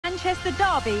Manchester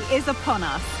derby is upon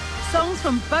us. Songs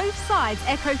from both sides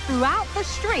echo throughout the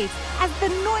streets as the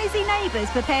noisy neighbours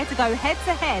prepare to go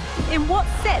head-to-head in what's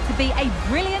set to be a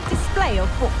brilliant display of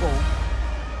football.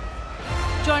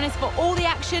 Join us for all the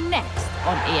action next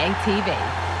on EA TV.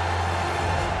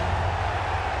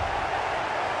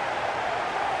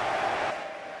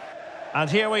 And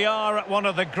here we are at one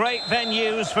of the great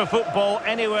venues for football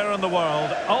anywhere in the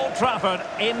world, Old Trafford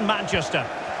in Manchester.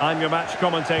 I'm your match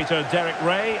commentator, Derek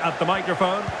Ray, at the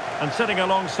microphone. And sitting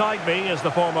alongside me is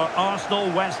the former Arsenal,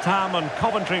 West Ham and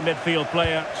Coventry midfield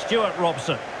player, Stuart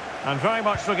Robson. And very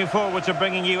much looking forward to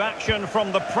bringing you action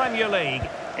from the Premier League.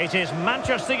 It is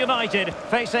Manchester United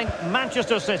facing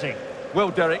Manchester City.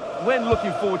 Well, Derek, when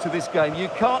looking forward to this game, you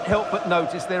can't help but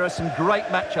notice there are some great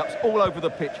matchups all over the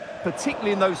pitch,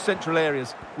 particularly in those central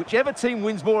areas. Whichever team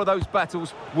wins more of those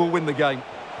battles will win the game.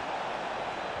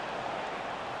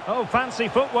 Oh, fancy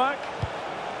footwork.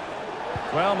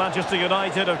 Well, Manchester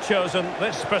United have chosen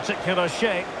this particular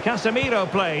shape. Casemiro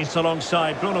plays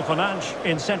alongside Bruno Fernandes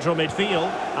in central midfield.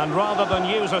 And rather than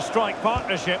use a strike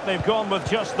partnership, they've gone with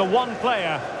just the one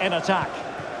player in attack.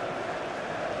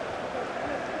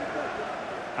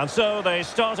 And so the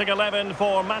starting 11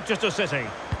 for Manchester City.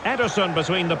 Ederson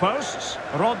between the posts.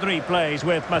 Rodri plays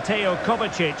with Mateo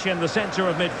Kovacic in the centre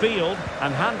of midfield.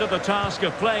 And handed the task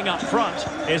of playing up front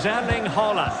is Erling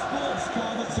Haaland.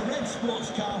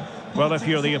 Well, if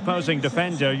you're the opposing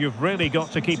defender, you've really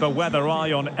got to keep a weather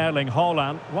eye on Erling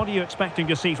Haaland. What are you expecting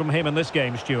to see from him in this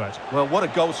game, Stuart? Well, what a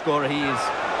goal scorer he is.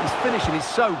 His finishing is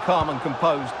so calm and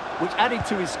composed, which added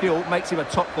to his skill makes him a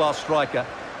top-class striker.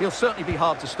 He'll certainly be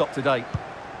hard to stop today.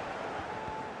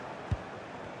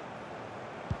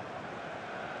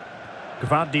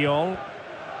 Gvardiol.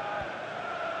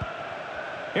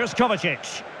 Here's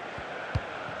Kovacic.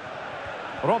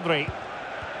 Rodri.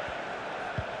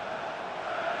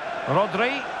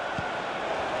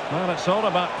 Well, it's all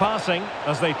about passing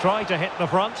as they try to hit the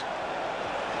front.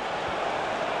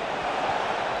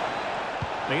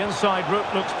 The inside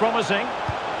route looks promising.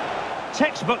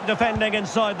 Textbook defending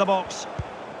inside the box.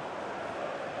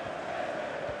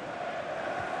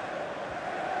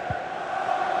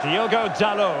 Diogo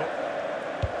Dalot.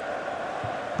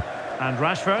 And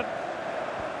Rashford.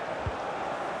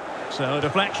 So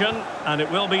deflection, and it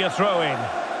will be a throw-in.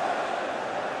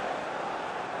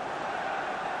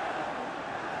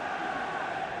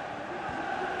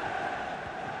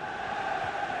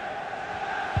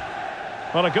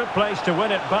 Well, a good place to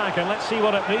win it back, and let's see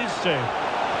what it leads to.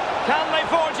 Can they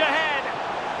forge ahead?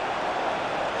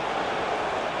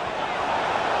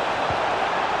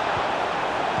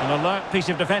 An alert piece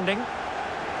of defending.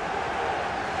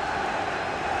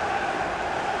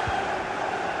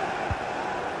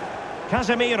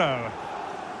 Casemiro.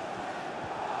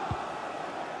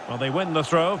 Well, they win the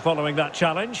throw following that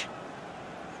challenge.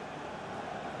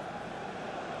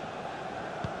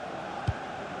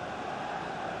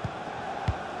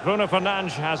 Bruno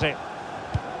Fernandes has it.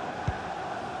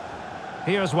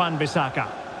 Here's Wan-Bissaka.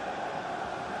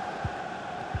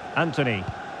 Anthony.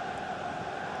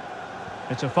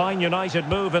 It's a fine United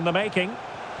move in the making.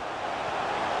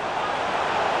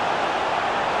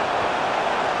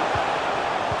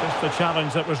 Just the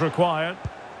challenge that was required.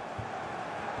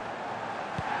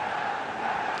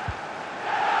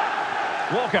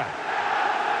 Walker.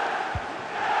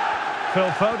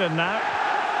 Phil Foden now.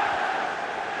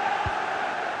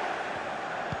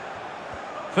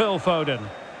 Phil Foden.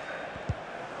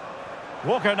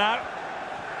 Walker now.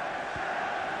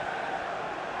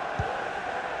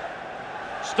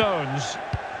 Stones.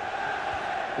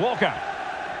 Walker.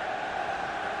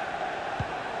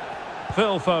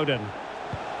 Phil Foden.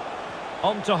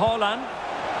 On to Haaland.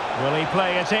 Will he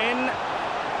play it in?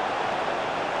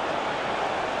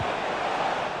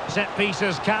 Set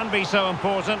pieces can be so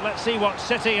important. Let's see what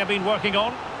City have been working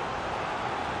on.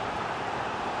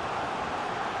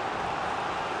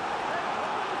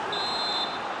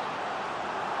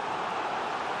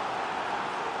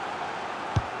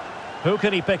 Who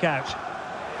can he pick out?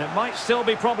 It might still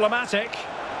be problematic.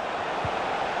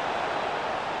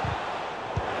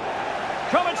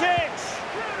 Kovacic!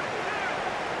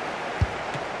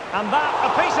 And that, a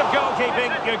piece of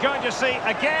goalkeeping you're going to see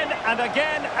again and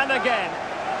again and again.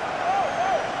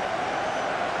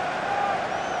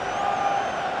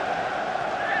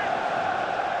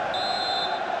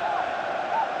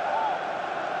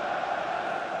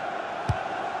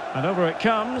 And over it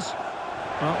comes.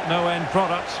 Well, no end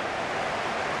product.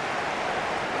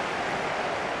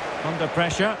 Under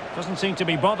pressure, doesn't seem to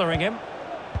be bothering him.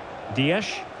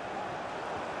 Dias.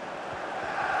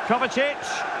 Kovacic.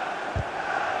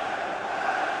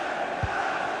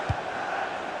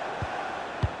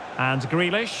 And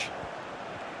Grealish.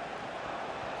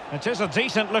 It is a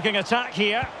decent looking attack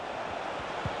here.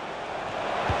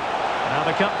 Now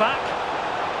the cut back.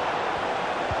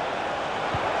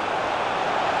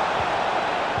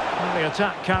 Well, the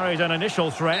attack carried an initial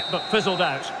threat but fizzled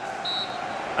out.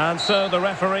 And so the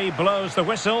referee blows the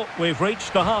whistle. We've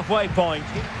reached the halfway point.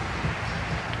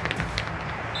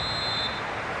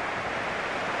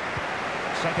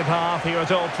 Second half here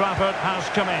at Old Trafford has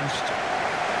commenced.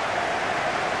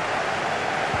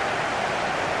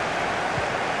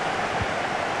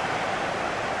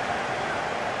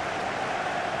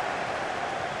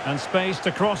 And space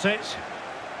to cross it.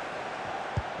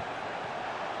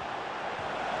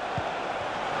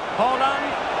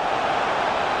 Haaland.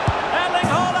 Erling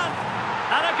Haaland.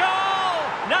 And a goal!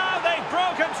 Now they've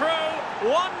broken through.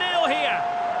 1-0 here.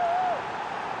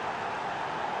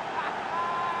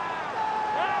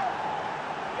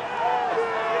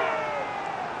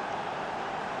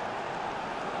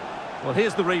 Well,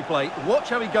 here's the replay. Watch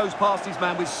how he goes past his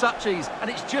man with such ease, and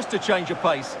it's just a change of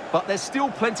pace. But there's still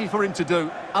plenty for him to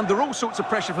do. Under all sorts of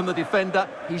pressure from the defender,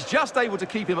 he's just able to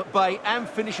keep him at bay and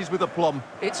finishes with aplomb.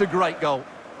 It's a great goal.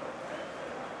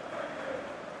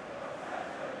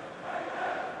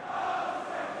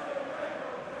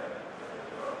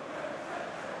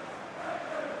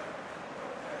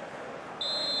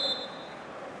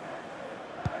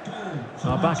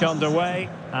 Are back underway,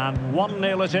 and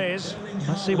 1-0 it is.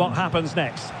 Let's see what happens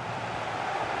next.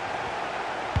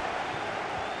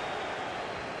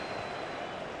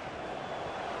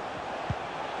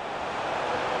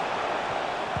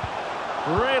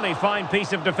 Really fine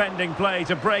piece of defending play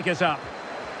to break it up.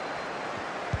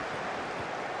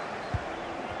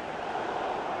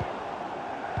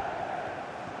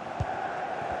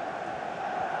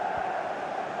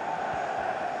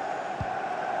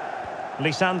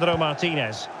 Lisandro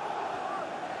Martinez.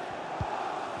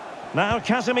 Now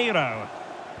Casemiro.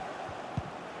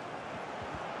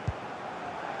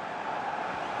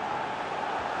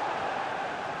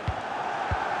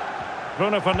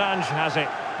 Bruno Fernandes has it.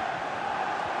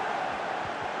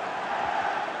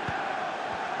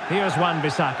 Here's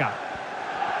Wan-Bissaka.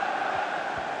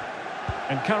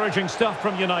 Encouraging stuff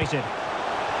from United.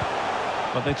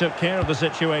 But they took care of the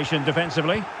situation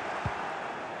defensively.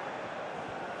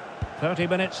 30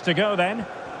 minutes to go then.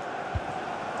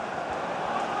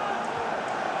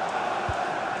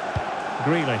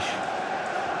 Grealish.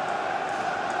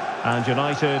 And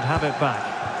United have it back.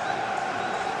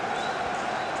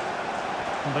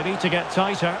 And they need to get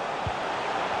tighter.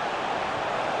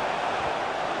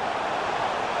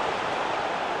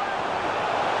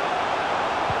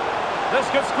 This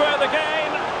could square the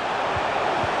game.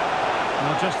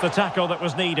 Not just the tackle that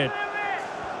was needed.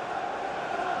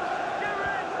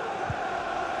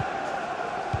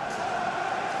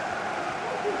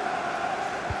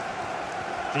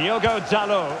 Diogo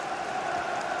Dalot.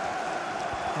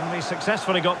 And he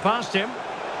successfully got past him.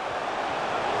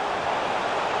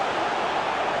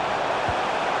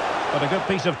 But a good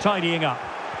piece of tidying up.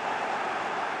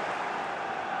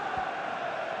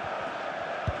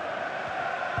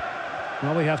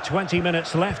 Well, we have 20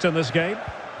 minutes left in this game.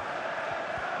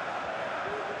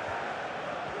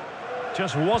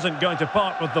 Just wasn't going to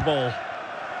part with the ball.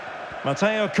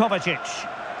 Mateo Kovacic.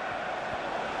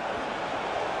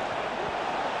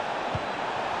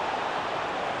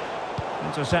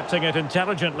 Intercepting it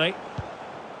intelligently.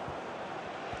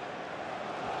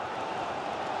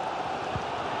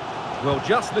 Well,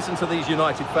 just listen to these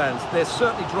United fans. They're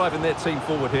certainly driving their team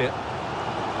forward here.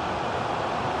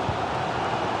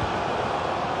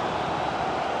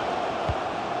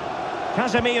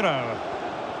 Casemiro.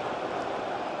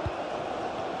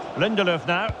 Lindelöf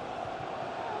now.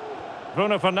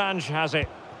 Bruno Fernandes has it.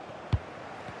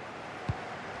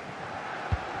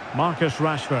 Marcus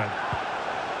Rashford.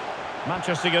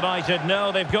 Manchester United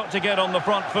know they've got to get on the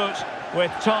front foot with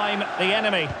time the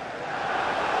enemy.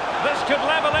 This could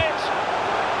level it.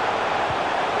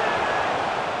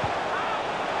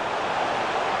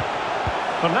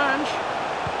 Fernandes.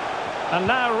 And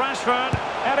now Rashford.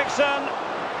 Eriksen.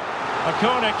 A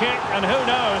corner kick, and who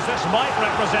knows, this might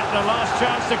represent the last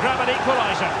chance to grab an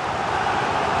equaliser.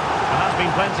 There has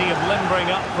been plenty of limbering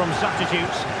up from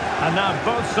substitutes, and now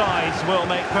both sides will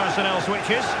make personnel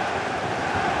switches.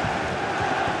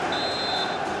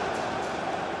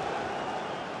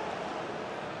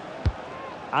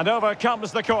 And over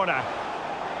comes the corner.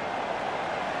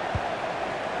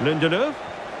 Lindelöf.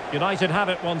 United have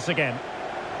it once again.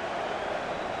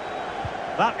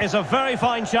 That is a very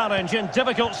fine challenge in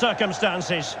difficult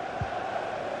circumstances.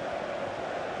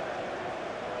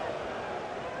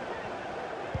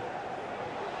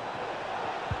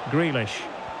 Grealish.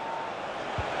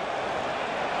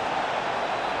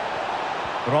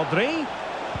 Rodri.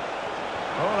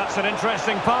 Oh, that's an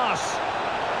interesting pass.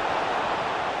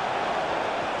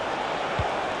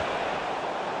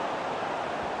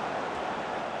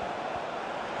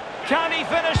 Can he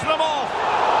finish them off?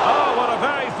 Oh, what a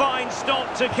very fine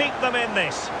stop to keep them in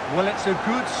this. Well, it's a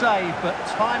good save, but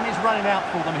time is running out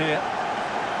for them here.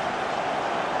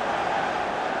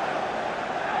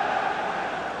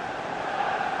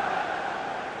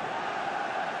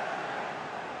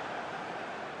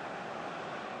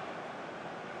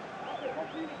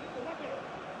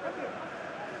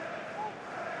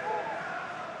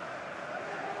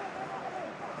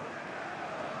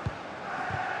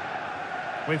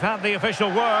 We've had the official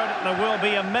word. There will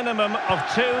be a minimum of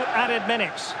 2 added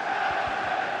minutes.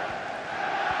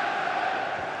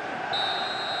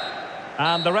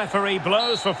 And the referee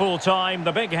blows for full time.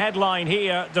 The big headline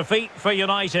here, defeat for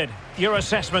United. Your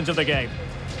assessment of the game?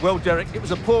 Well, Derek, it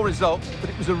was a poor result, but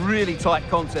it was a really tight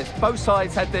contest. Both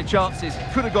sides had their chances,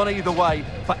 could have gone either way,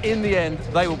 but in the end,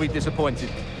 they will be disappointed.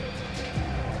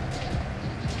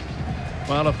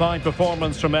 Well, a fine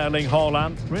performance from Erling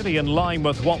Haaland. Really in line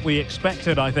with what we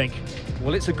expected, I think.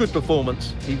 Well, it's a good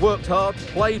performance. He worked hard,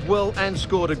 played well and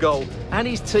scored a goal. And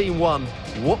his team won.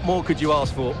 What more could you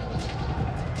ask for?